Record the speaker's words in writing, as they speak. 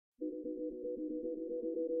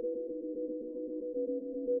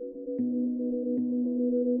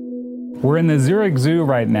We're in the Zurich Zoo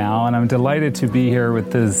right now, and I'm delighted to be here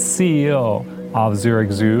with the CEO of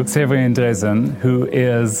Zurich Zoo, Severin Dressen, who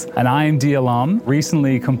is an IMD alum,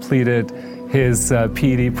 recently completed his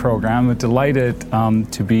PhD program. I'm delighted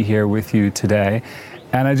to be here with you today.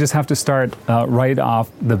 And I just have to start right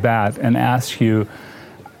off the bat and ask you,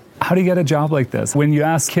 how do you get a job like this? When you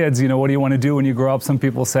ask kids, what do you want to do when you grow up? Some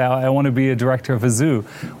people say, I want to be a director of a zoo.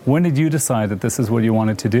 When did you decide that this is what you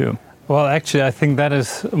wanted to do? Well, actually, I think that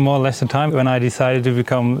is more or less the time when I decided to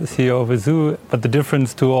become CEO of a zoo. But the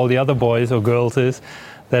difference to all the other boys or girls is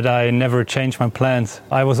that I never changed my plans.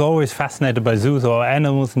 I was always fascinated by zoos or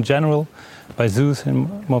animals in general, by zoos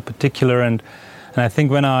in more particular. And I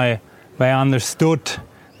think when I understood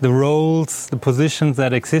the roles, the positions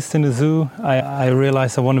that exist in the zoo, I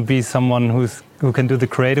realized I want to be someone who can do the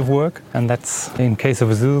creative work. And that's, in case of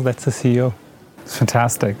a zoo, that's the CEO. It's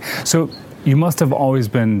fantastic. So you must have always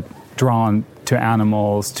been drawn to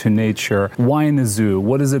animals, to nature. Why in a zoo?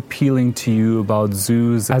 What is appealing to you about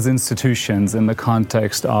zoos as institutions in the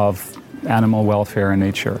context of animal welfare and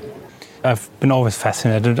nature? I've been always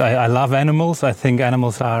fascinated. I love animals. I think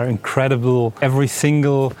animals are incredible. Every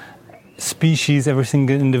single species, every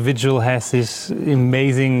single individual has these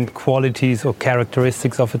amazing qualities or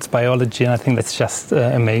characteristics of its biology, and I think that's just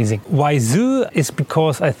amazing. Why zoo is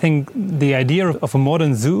because I think the idea of a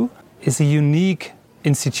modern zoo is a unique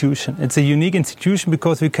institution. It's a unique institution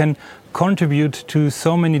because we can contribute to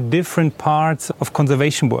so many different parts of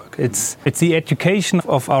conservation work. It's the education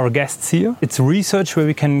of our guests here. It's research where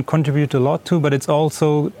we can contribute a lot to, but it's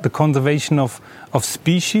also the conservation of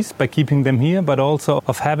species by keeping them here, but also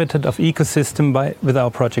of habitat, of ecosystem with our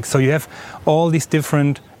projects. So you have all these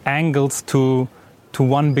different angles to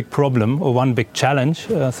one big problem or one big challenge,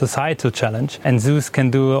 a societal challenge, and zoos can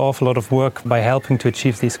do an awful lot of work by helping to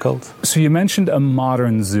achieve these goals. So you mentioned a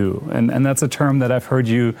modern zoo, and that's a term that I've heard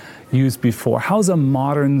you use before. How's a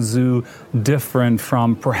modern zoo different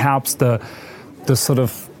from perhaps the sort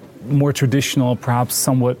of more traditional, perhaps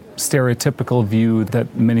somewhat stereotypical view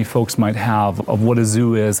that many folks might have of what a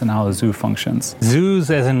zoo is and how a zoo functions? Zoos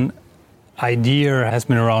as an idea has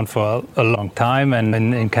been around for a long time, and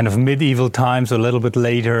in kind of medieval times, a little bit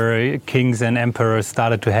later, kings and emperors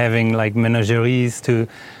started to having like menageries to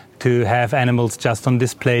have animals just on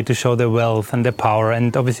display to show their wealth and their power.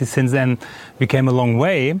 And obviously since then we came a long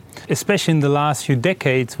way, especially in the last few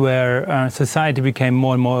decades where society became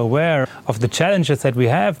more and more aware of the challenges that we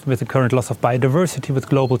have with the current loss of biodiversity, with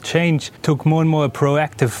global change, took more and more a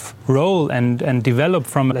proactive role and developed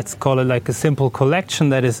from, let's call it like a simple collection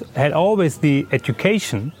that had always the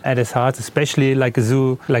education at its heart, especially like a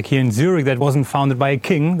zoo like here in Zurich that wasn't founded by a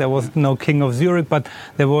king. There was no king of Zurich, but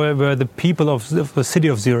there were the people of the city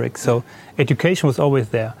of Zurich. So education was always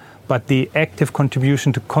there, but the active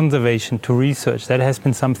contribution to conservation, to research, that has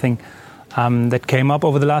been something that came up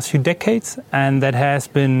over the last few decades, and that has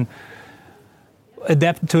been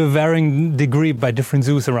adapted to a varying degree by different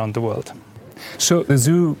zoos around the world. So the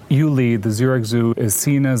zoo you lead, the Zurich Zoo, is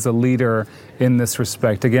seen as a leader in this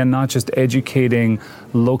respect. Again, not just educating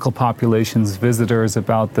local populations, visitors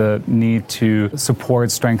about the need to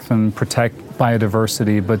support, strengthen, protect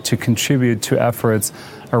biodiversity, but to contribute to efforts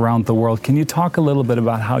around the world. Can you talk a little bit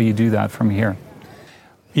about how you do that from here?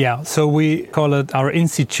 Yeah, so we call it our in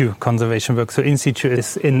situ conservation work. So in situ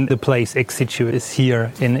is in the place, ex situ is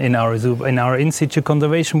here in our zoo. In our in situ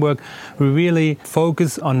conservation work, we really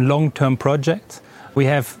focus on long-term projects. We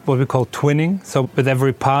have what we call twinning. So with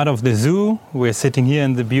every part of the zoo, we're sitting here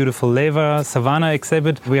in the beautiful Leva Savannah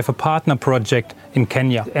exhibit. We have a partner project in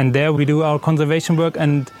Kenya. And there we do our conservation work,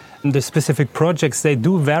 and the specific projects, they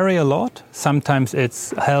do vary a lot. Sometimes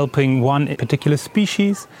it's helping one particular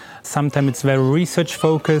species. Sometimes it's very research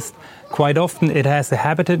focused. Quite often it has the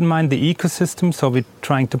habitat in mind, the ecosystem. So we're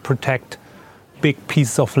trying to protect big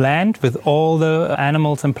pieces of land with all the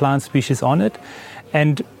animals and plant species on it.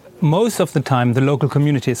 And most of the time the local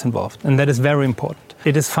community is involved, and that is very important.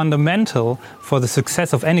 It is fundamental for the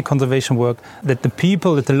success of any conservation work that the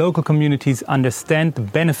people, that the local communities understand the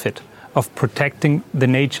benefit of protecting the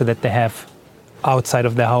nature that they have outside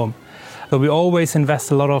of their home. So we always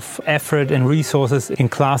invest a lot of effort and resources in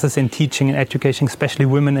classes, in teaching and education, especially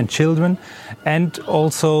women and children, and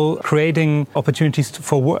also creating opportunities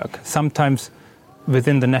for work, sometimes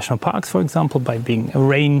within the national parks, for example, by being a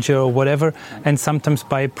ranger or whatever, and sometimes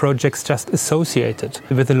by projects just associated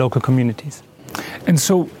with the local communities. And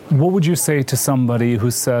so what would you say to somebody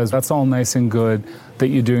who says, that's all nice and good that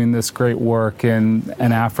you're doing this great work in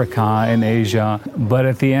Africa, in Asia, but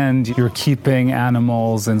at the end you're keeping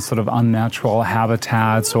animals in sort of unnatural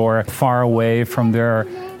habitats or far away from their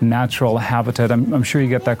natural habitat? I'm sure you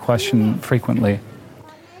get that question frequently.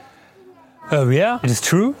 Yeah, it is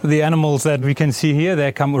true. The animals that we can see here,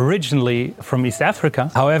 they come originally from East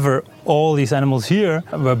Africa. However, all these animals here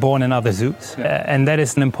were born in other zoos. And that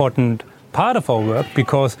is an important part of our work,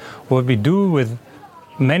 because what we do with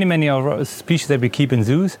many of our species that we keep in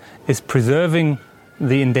zoos is preserving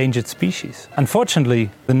the endangered species. Unfortunately,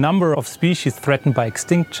 the number of species threatened by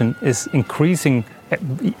extinction is increasing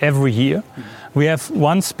every year. We have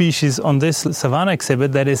one species on this savanna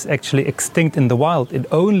exhibit that is actually extinct in the wild. It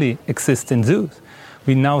only exists in zoos.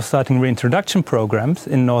 We're now starting reintroduction programs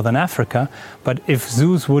in Northern Africa, but if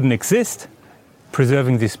zoos wouldn't exist,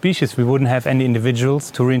 preserving these species, we wouldn't have any individuals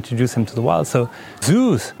to reintroduce them to the wild. So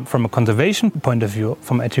zoos, from a conservation point of view,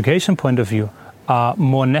 from an education point of view, are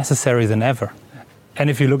more necessary than ever. And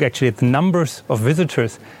if you look actually at the numbers of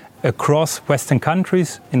visitors across Western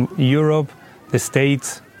countries, in Europe, the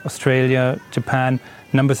States, Australia, Japan,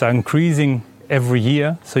 numbers are increasing every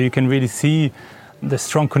year. So you can really see the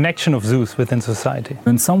strong connection of zoos within society.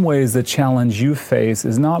 In some ways, the challenge you face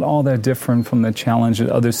is not all that different from the challenge that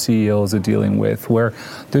other CEOs are dealing with, where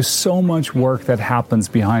there's so much work that happens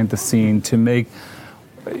behind the scene to make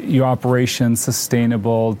your operation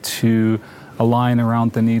sustainable, to align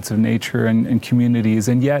around the needs of nature and communities.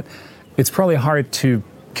 And yet, it's probably hard to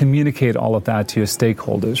communicate all of that to your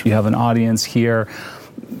stakeholders. You have an audience here.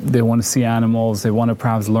 They want to see animals, they want to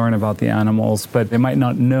perhaps learn about the animals, but they might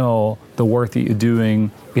not know the work that you're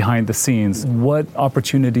doing behind the scenes. What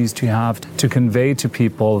opportunities do you have to convey to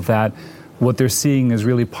people that what they're seeing is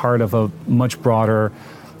really part of a much broader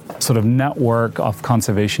sort of network of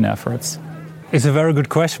conservation efforts? It's a very good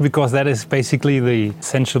question, because that is basically the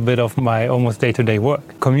essential bit of my almost day-to-day work.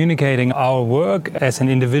 Communicating our work as an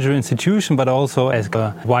individual institution, but also as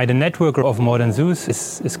a wider network of modern zoos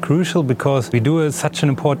is crucial, because we do such an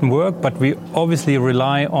important work, but we obviously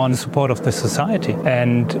rely on the support of the society.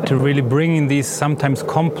 And to really bring in these sometimes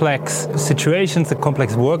complex situations, the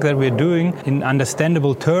complex work that we're doing in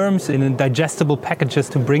understandable terms, in digestible packages,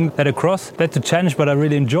 to bring that across, that's a challenge, but I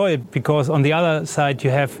really enjoy it, because on the other side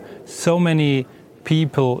you have so many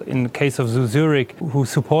people, in the case of Zoo Zurich, who are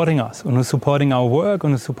supporting us, and who are supporting our work,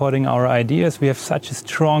 and who are supporting our ideas. We have such a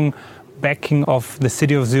strong backing of the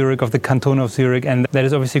city of Zurich, of the canton of Zurich, and that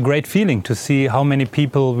is obviously a great feeling to see how many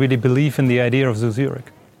people really believe in the idea of Zoo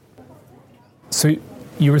Zurich. So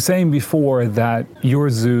you were saying before that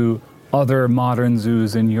your zoo, other modern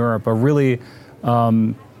zoos in Europe, are really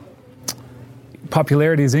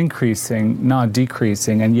popularity is increasing, not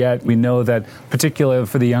decreasing, and yet we know that, particularly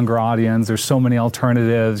for the younger audience, there's so many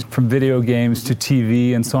alternatives, from video games to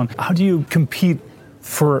TV and so on. How do you compete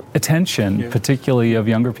for attention, particularly of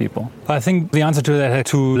younger people? I think the answer to that has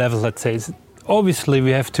two levels, let's say. Obviously,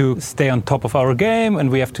 we have to stay on top of our game,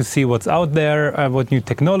 and we have to see what's out there, what new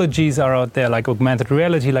technologies are out there, like augmented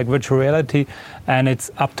reality, like virtual reality, and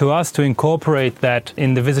it's up to us to incorporate that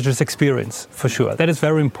in the visitor's experience, for sure. That is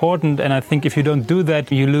very important, and I think if you don't do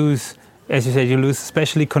that, you lose, as you said, you lose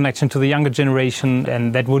especially connection to the younger generation,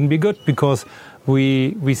 and that wouldn't be good, because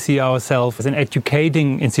we see ourselves as an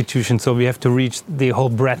educating institution, so we have to reach the whole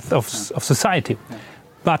breadth of society.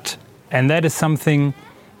 But, and that is something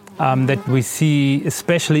that we see,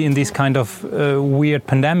 especially in these kind of weird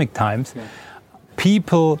pandemic times,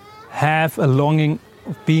 people have a longing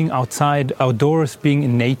of being outside, outdoors, being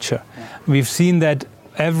in nature. We've seen that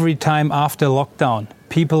every time after lockdown,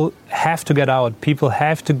 people have to get out. People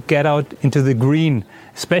have to get out into the green,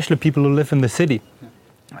 especially people who live in the city.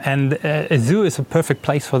 And a zoo is a perfect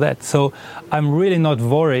place for that. So I'm really not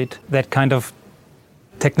worried that kind of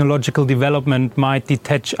technological development might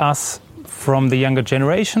detach us from the younger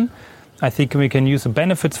generation. I think we can use the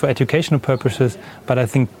benefits for educational purposes, but I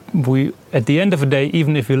think we, at the end of the day,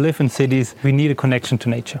 even if we live in cities, we need a connection to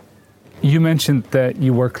nature. You mentioned that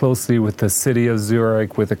you work closely with the city of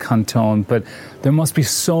Zurich, with the canton, but there must be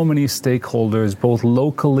so many stakeholders, both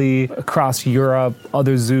locally, across Europe,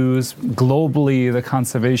 other zoos, globally, the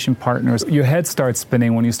conservation partners. Your head starts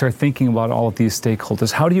spinning when you start thinking about all of these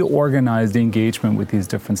stakeholders. How do you organize the engagement with these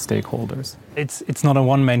different stakeholders? It's not a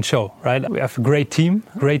one-man show, right? We have a great team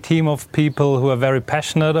of people who are very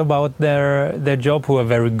passionate about their job, who are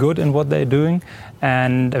very good in what they're doing,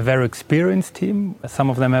 and a very experienced team.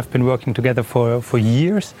 Some of them have been working together for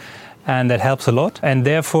years, and that helps a lot. And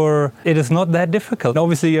therefore, it is not that difficult.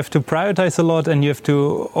 Obviously, you have to prioritize a lot, and you have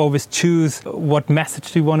to always choose what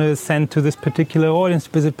message do you want to send to this particular audience,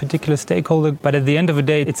 to this particular stakeholder. But at the end of the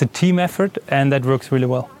day, it's a team effort, and that works really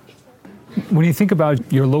well. When you think about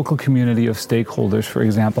your local community of stakeholders, for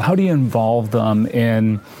example, how do you involve them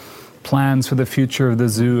in plans for the future of the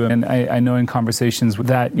zoo? And I know in conversations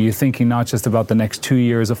that you're thinking not just about the next 2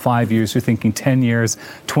 years or 5 years, you're thinking 10 years,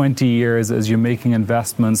 20 years as you're making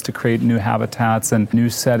investments to create new habitats and new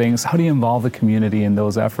settings. How do you involve the community in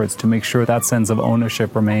those efforts to make sure that sense of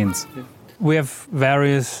ownership remains? We have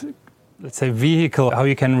various, let's say, vehicles, how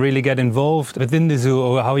you can really get involved within the zoo,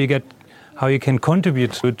 or how you can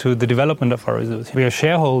contribute to the development of our zoos. We are a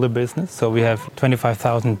shareholder business, so we have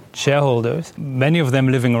 25,000 shareholders, many of them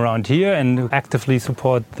living around here and actively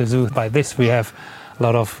support the zoo. By this, we have a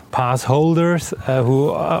lot of pass holders who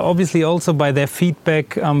obviously also by their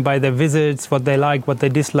feedback, by their visits, what they like, what they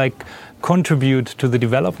dislike, contribute to the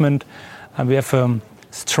development. We have a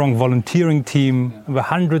strong volunteering team where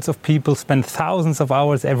hundreds of people spend thousands of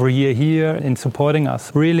hours every year here in supporting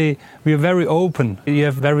us. Really, we are very open. You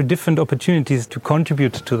have very different opportunities to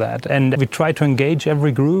contribute to that. And we try to engage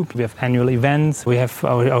every group. We have annual events. We have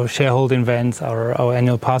our shareholder events, our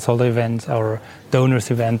annual pass holder events, our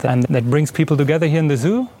donors event. And that brings people together here in the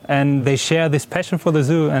zoo. And they share this passion for the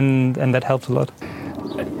zoo. And that helps a lot.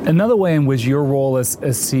 Another way in which your role as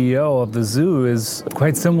CEO of the zoo is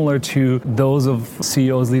quite similar to those of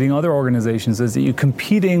CEOs leading other organizations is that you're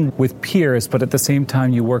competing with peers, but at the same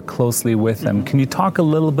time you work closely with them. Can you talk a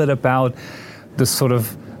little bit about the sort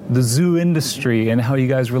of the zoo industry and how you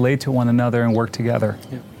guys relate to one another and work together?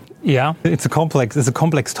 Yeah, it's a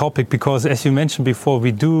complex topic because, as you mentioned before,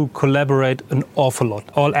 we do collaborate an awful lot.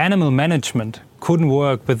 All animal management couldn't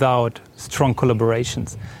work without strong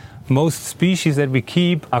collaborations. Most species that we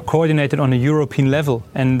keep are coordinated on a European level,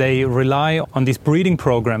 and they rely on these breeding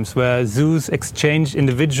programs where zoos exchange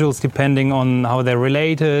individuals depending on how they're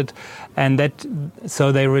related, and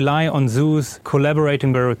so they rely on zoos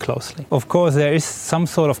collaborating very closely. Of course, there is some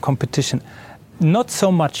sort of competition. Not so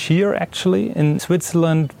much here, actually, in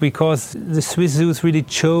Switzerland, because the Swiss zoos really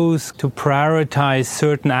chose to prioritize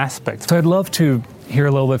certain aspects. So I'd love to hear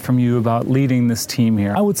a little bit from you about leading this team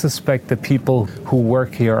here. I would suspect that people who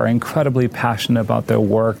work here are incredibly passionate about their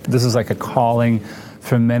work. This is like a calling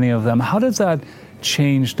for many of them. How does that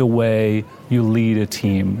change the way you lead a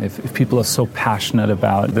team if people are so passionate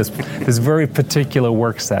about this very particular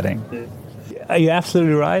work setting? You're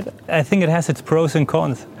absolutely right. I think it has its pros and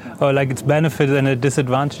cons, or like its benefits and its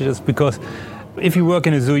disadvantages, because if you work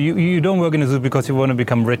in a zoo, you don't work in a zoo because you want to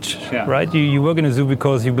become rich, right? You work in a zoo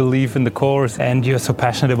because you believe in the cause and you're so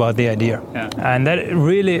passionate about the idea. Yeah. And that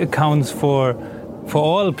really accounts for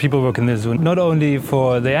all people working in the zoo, not only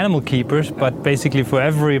for the animal keepers, but basically for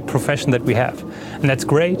every profession that we have. And that's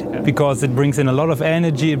great because it brings in a lot of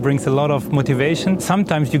energy, it brings a lot of motivation.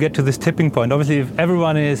 Sometimes you get to this tipping point. Obviously, if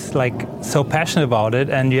everyone is like so passionate about it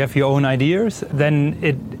and you have your own ideas, then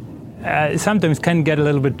it sometimes can get a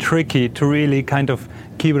little bit tricky to really kind of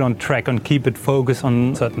keep it on track and keep it focused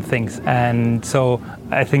on certain things. And so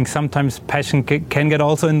I think sometimes passion can get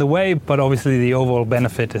also in the way, but obviously the overall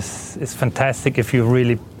benefit is fantastic if you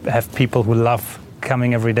really have people who love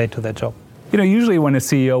coming every day to their job. You know, usually when a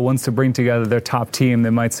CEO wants to bring together their top team, they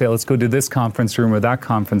might say, let's go to this conference room or that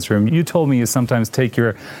conference room. You told me you sometimes take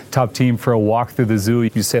your top team for a walk through the zoo.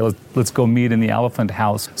 You say, let's go meet in the elephant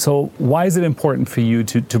house. So why is it important for you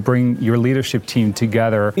to bring your leadership team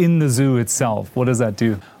together in the zoo itself? What does that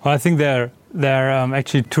do? Well, I think there are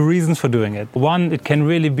actually two reasons for doing it. One, it can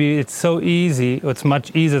really be, it's so easy, or it's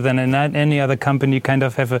much easier than in any other company. You kind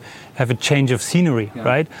of have a change of scenery,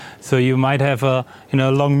 right? So you might have a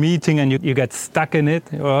long meeting and you get stuck in it,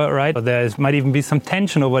 right? Or there might even be some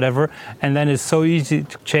tension or whatever, and then it's so easy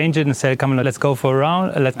to change it and say, come on, let's go for a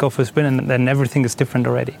round, let's go for a spin, and then everything is different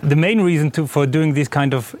already. The main reason for doing these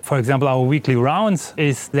kind of, for example, our weekly rounds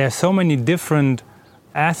is there are so many different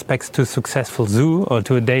aspects to a successful zoo or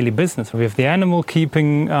to a daily business. We have the animal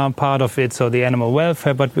keeping part of it, so the animal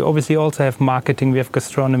welfare, but we obviously also have marketing, we have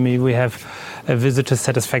gastronomy, we have visitor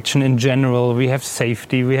satisfaction in general, we have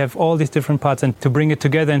safety, we have all these different parts, and to bring it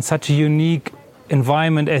together in such a unique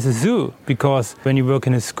environment as a zoo, because when you work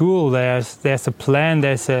in a school, there's a plan,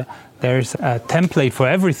 there's a template for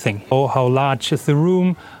everything. How large is the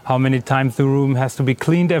room, how many times the room has to be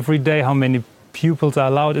cleaned every day, how many pupils are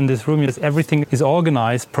allowed in this room. Everything is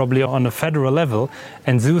organized probably on a federal level,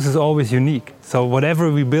 and zoos is always unique. So whatever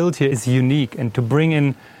we build here is unique, and to bring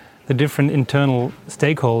in the different internal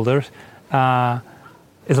stakeholders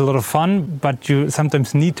is a lot of fun, but you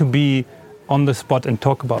sometimes need to be on the spot and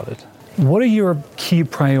talk about it. What are your key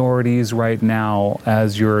priorities right now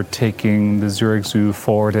as you're taking the Zurich Zoo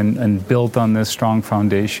forward and built on this strong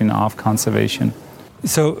foundation of conservation?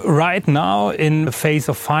 So right now in the phase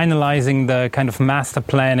of finalizing the kind of master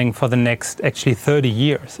planning for the next actually 30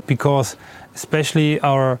 years, because especially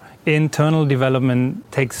our internal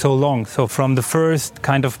development takes so long. So from the first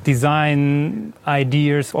kind of design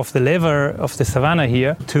ideas of the lever of the Savannah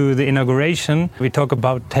here to the inauguration, we talk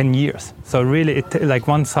about 10 years. So really like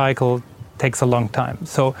one cycle takes a long time.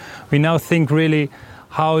 So we now think really,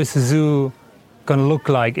 how is the zoo going to look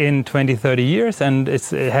like in 20, 30 years? And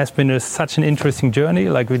it has been such an interesting journey.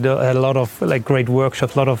 Like we had a lot of great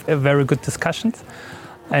workshops, a lot of very good discussions.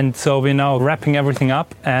 And so we're now wrapping everything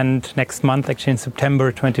up. And next month, actually in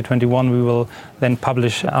September 2021, we will then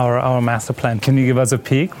publish our master plan. Can you give us a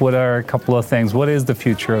peek? What are a couple of things? What is the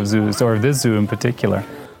future of zoos, or this zoo in particular?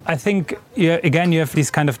 I think, again, you have these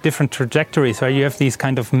kind of different trajectories, right? You have these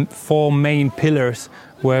kind of 4 main pillars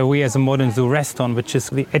where we as a modern zoo rest on, which is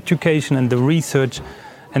the education and the research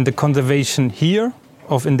and the conservation here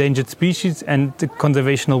of endangered species and the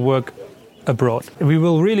conservational work abroad. We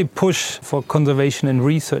will really push for conservation and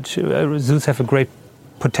research. Zoos have a great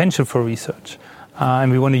potential for research,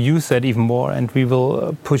 and we want to use that even more, and we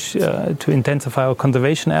will push to intensify our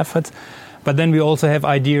conservation efforts. But then we also have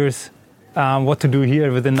ideas what to do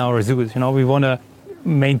here within our zoos. We want to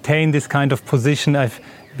maintain this kind of position of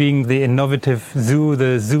being the innovative zoo,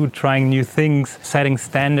 the zoo trying new things, setting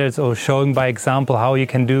standards or showing by example how you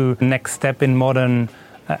can do the next step in modern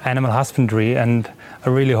animal husbandry. And I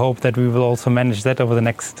really hope that we will also manage that over the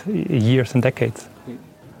next years and decades.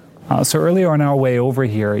 So earlier on our way over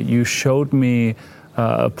here, you showed me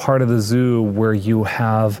a part of the zoo where you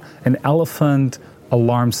have an elephant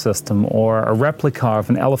alarm system, or a replica of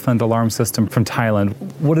an elephant alarm system from Thailand.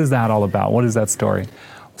 What is that all about? What is that story?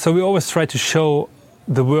 So we always try to show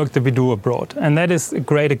the work that we do abroad. And that is a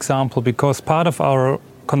great example, because part of our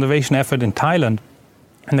conservation effort in Thailand,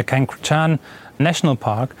 in the Kang Krachan National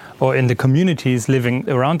Park, or in the communities living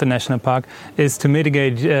around the national park, is to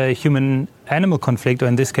mitigate human-animal conflict, or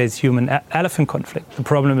in this case, human-elephant conflict. The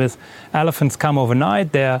problem is elephants come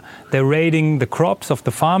overnight, they're raiding the crops of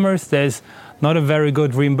the farmers, there's not a very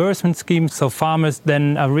good reimbursement scheme, so farmers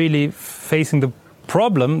then are really facing the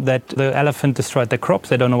problem that the elephant destroyed their crops,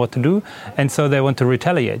 they don't know what to do, and so they want to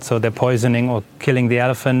retaliate. So they're poisoning or killing the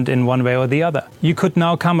elephant in one way or the other. You could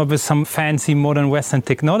now come up with some fancy modern Western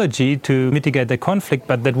technology to mitigate the conflict,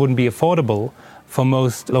 but that wouldn't be affordable for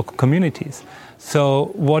most local communities.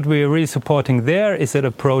 So what we're really supporting there is an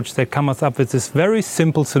approach that comes up with this very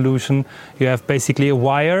simple solution. You have basically a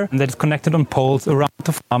wire that is connected on poles around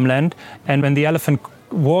the farmland, and when the elephant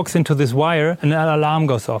walks into this wire, an alarm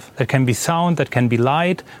goes off. That can be sound, that can be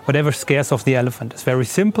light, whatever scares off the elephant. It's very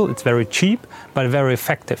simple, it's very cheap, but very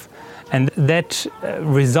effective. And that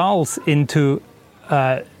results into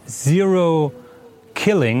zero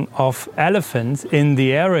killing of elephants in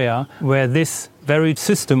the area where this very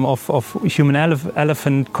system of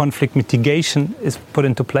human-elephant conflict mitigation is put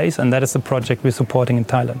into place, and that is the project we're supporting in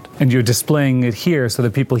Thailand. And you're displaying it here so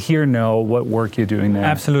that people here know what work you're doing there.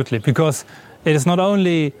 Absolutely, because it is not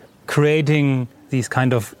only creating these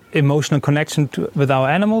kind of emotional connection with our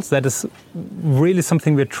animals, that is really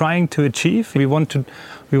something we're trying to achieve. We want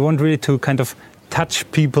really to kind of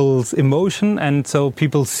touch people's emotion, and so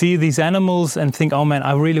people see these animals and think, oh man,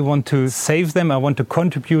 I really want to save them, I want to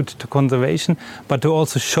contribute to conservation, but to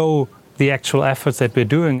also show the actual efforts that we're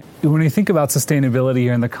doing. When we think about sustainability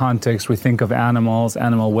here in the context, we think of animals,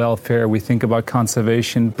 animal welfare, we think about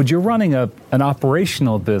conservation, but you're running an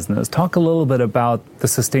operational business. Talk a little bit about the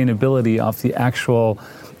sustainability of the actual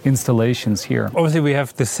installations here. Obviously, we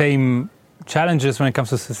have the same challenges when it comes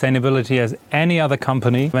to sustainability as any other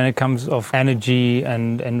company, when it comes of energy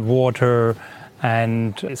and water,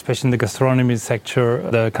 and especially in the gastronomy sector,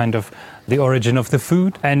 the origin of the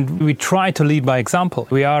food. And we try to lead by example.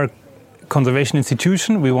 We are a conservation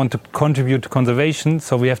institution, we want to contribute to conservation,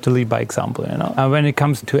 so we have to lead by example. When it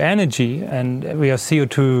comes to energy, and we are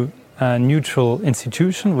CO2 neutral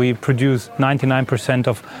institution, we produce 99%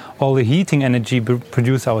 of all the heating energy we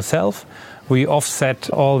produce ourselves. We offset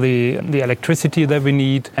all the electricity that we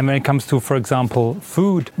need. And when it comes to, for example,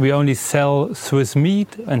 food, we only sell Swiss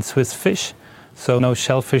meat and Swiss fish, so no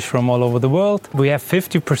shellfish from all over the world. We have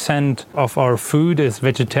 50% of our food is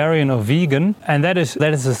vegetarian or vegan, and that is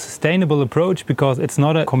a sustainable approach, because it's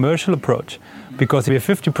not a commercial approach, because we have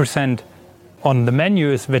 50% on the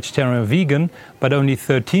menu is vegetarian or vegan, but only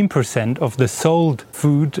 13% of the sold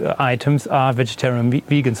food items are vegetarian and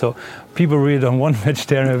vegan. So people really don't want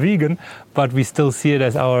vegetarian or vegan, but we still see it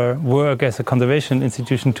as our work as a conservation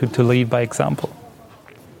institution to lead by example.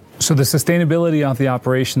 So the sustainability of the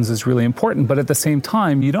operations is really important, but at the same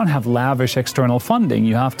time, you don't have lavish external funding.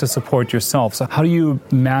 You have to support yourself. So how do you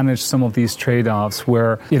manage some of these trade-offs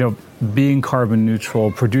where, being carbon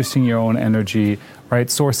neutral, producing your own energy, right,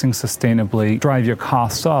 sourcing sustainably, drive your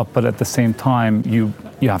costs up, but at the same time, you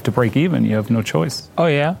have to break even. You have no choice. Oh,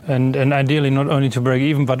 yeah. And ideally not only to break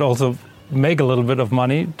even, but also make a little bit of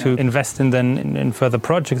money to invest in further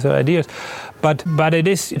projects or ideas. But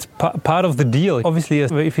it's part of the deal. Obviously,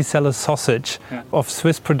 if you sell a sausage of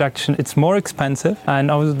Swiss production, it's more expensive, and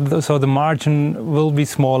so the margin will be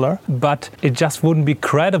smaller, but it just wouldn't be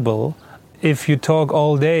credible if you talk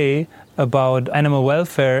all day about animal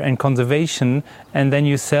welfare and conservation, and then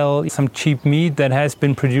you sell some cheap meat that has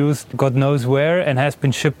been produced God knows where and has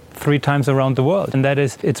been shipped 3 times around the world. And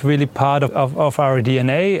it's really part of our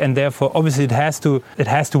DNA, and therefore obviously it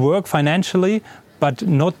has to work financially, but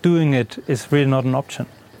not doing it is really not an option.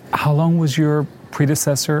 How long was your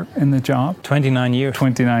predecessor in the job? 29 years.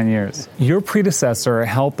 29 years. Your predecessor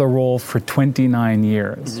held the role for 29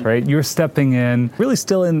 years, right? You're stepping in, really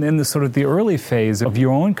still in the sort of the early phase of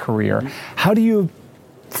your own career. How do you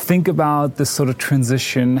think about this sort of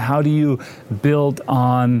transition? How do you build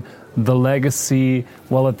on the legacy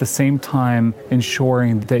while at the same time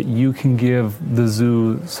ensuring that you can give the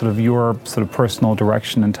zoo sort of your sort of personal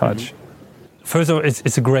direction and touch? First of all,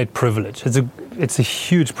 it's a great privilege. It's a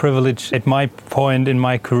huge privilege at my point in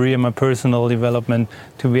my career, my personal development,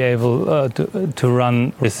 to be able to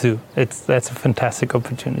run a zoo. That's a fantastic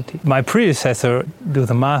opportunity. My predecessor, do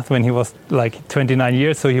the math, when he was like 29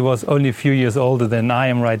 years, so he was only a few years older than I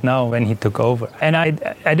am right now when he took over. And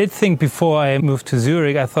I did think before I moved to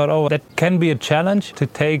Zurich, I thought, that can be a challenge to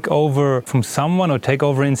take over from someone or take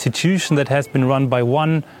over an institution that has been run by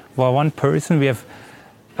one person. We have,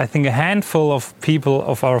 I think, a handful of people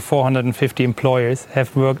of our 450 employers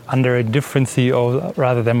have worked under a different CEO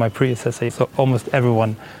rather than my predecessor. So almost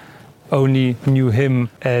everyone only knew him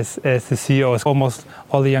as the CEO. Almost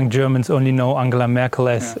all the young Germans only know Angela Merkel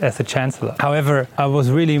as a chancellor. However, I was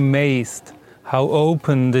really amazed how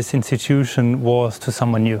open this institution was to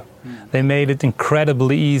someone new. They made it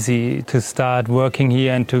incredibly easy to start working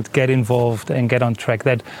here and to get involved and get on track.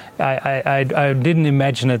 That I didn't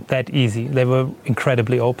imagine it that easy. They were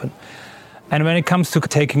incredibly open. And when it comes to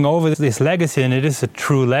taking over this legacy, and it is a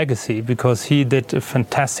true legacy because he did a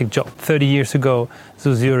fantastic job. 30 years ago,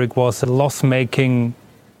 Zoo Zurich was a loss-making,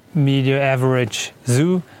 media average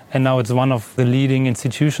zoo, and now it's one of the leading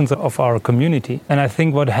institutions of our community. And I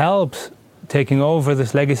think what helps taking over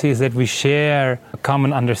this legacy is that we share a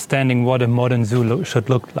common understanding what a modern zoo should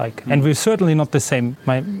look like. And we're certainly not the same.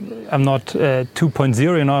 I'm not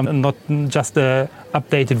 2.0, I'm not just an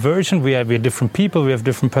updated version. We are different people, we have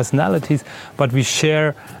different personalities, but we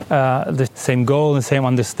share the same goal and the same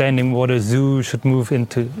understanding what a zoo should move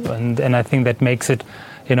into. And I think that makes it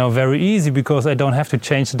very easy because I don't have to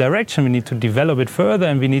change the direction. We need to develop it further,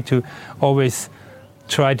 and we need to always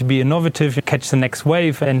try to be innovative, catch the next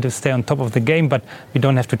wave, and to stay on top of the game, but we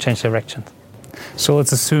don't have to change directions. So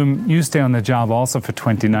let's assume you stay on the job also for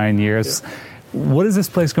 29 years. Yeah. What is this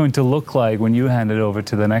place going to look like when you hand it over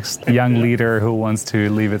to the next young leader who wants to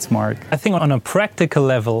leave its mark? I think on a practical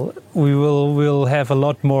level, we'll have a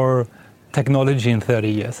lot more technology in 30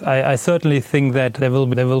 years. I certainly think that there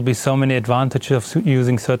will be so many advantages of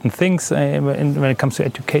using certain things when it comes to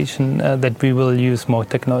education that we will use more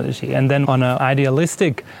technology. And then on an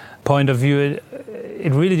idealistic point of view,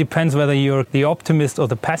 it really depends whether you're the optimist or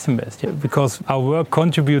the pessimist, because our work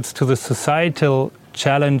contributes to the societal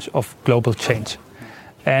challenge of global change.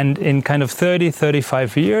 And in kind of 30,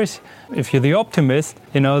 35 years, if you're the optimist,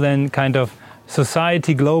 then kind of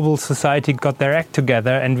global society got their act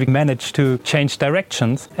together and we managed to change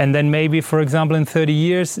directions. And then maybe, for example, in 30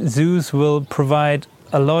 years, zoos will provide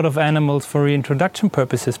a lot of animals for reintroduction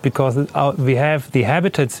purposes because we have the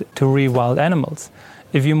habitats to re-wild animals.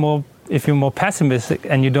 If you're more pessimistic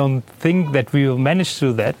and you don't think that we will manage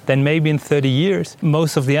to do that, then maybe in 30 years,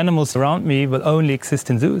 most of the animals around me will only exist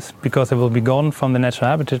in zoos because they will be gone from the natural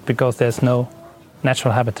habitat because there's no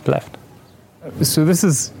natural habitat left. So this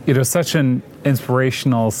is, such an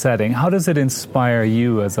inspirational setting. How does it inspire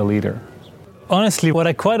you as a leader? Honestly, what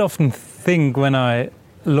I quite often think when I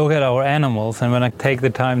look at our animals and when I take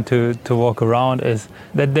the time to walk around is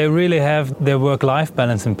that they really have their work-life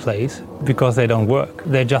balance in place because they don't work.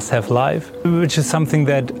 They just have life, which is something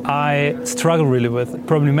that I struggle really with.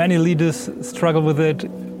 Probably many leaders struggle with it.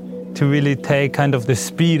 To really take kind of the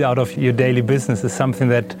speed out of your daily business is something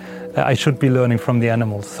that I should be learning from the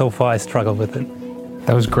animals. So far, I struggle with it.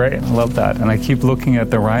 That was great. I love that. And I keep looking at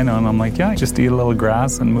the rhino and I'm like, just eat a little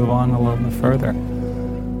grass and move on a little bit further.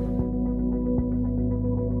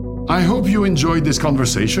 I hope you enjoyed this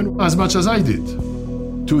conversation as much as I did.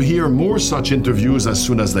 To hear more such interviews as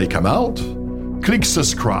soon as they come out, click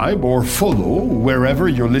subscribe or follow wherever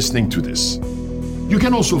you're listening to this. You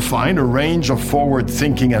can also find a range of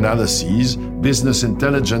forward-thinking analyses, business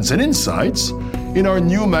intelligence, and insights in our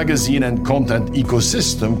new magazine and content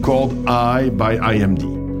ecosystem called I by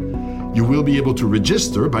IMD. You will be able to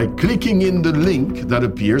register by clicking in the link that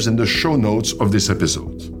appears in the show notes of this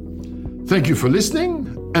episode. Thank you for listening,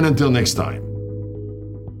 and until next time.